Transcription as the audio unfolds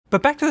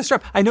But back to the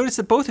strap. I noticed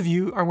that both of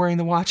you are wearing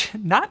the watch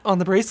not on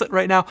the bracelet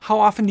right now. How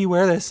often do you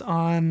wear this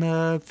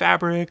on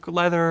fabric,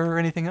 leather, or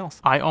anything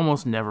else? I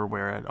almost never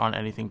wear it on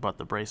anything but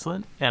the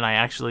bracelet. And I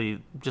actually,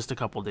 just a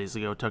couple days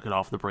ago, took it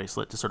off the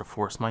bracelet to sort of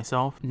force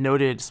myself.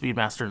 Noted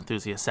Speedmaster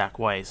enthusiast Zach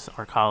Weiss,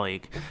 our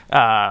colleague,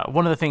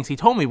 one of the things he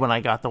told me when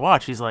I got the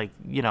watch, he's like,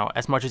 you know,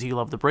 as much as you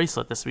love the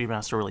bracelet, the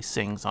Speedmaster really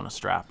sings on a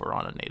strap or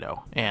on a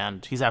NATO.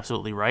 And he's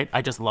absolutely right.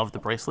 I just love the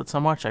bracelet so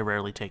much, I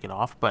rarely take it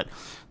off. But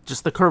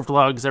just the curved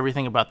lugs,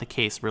 everything about the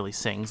case really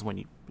sings when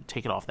you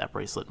take it off that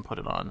bracelet and put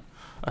it on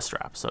a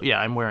strap. So yeah,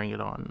 I'm wearing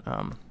it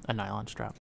on a nylon strap.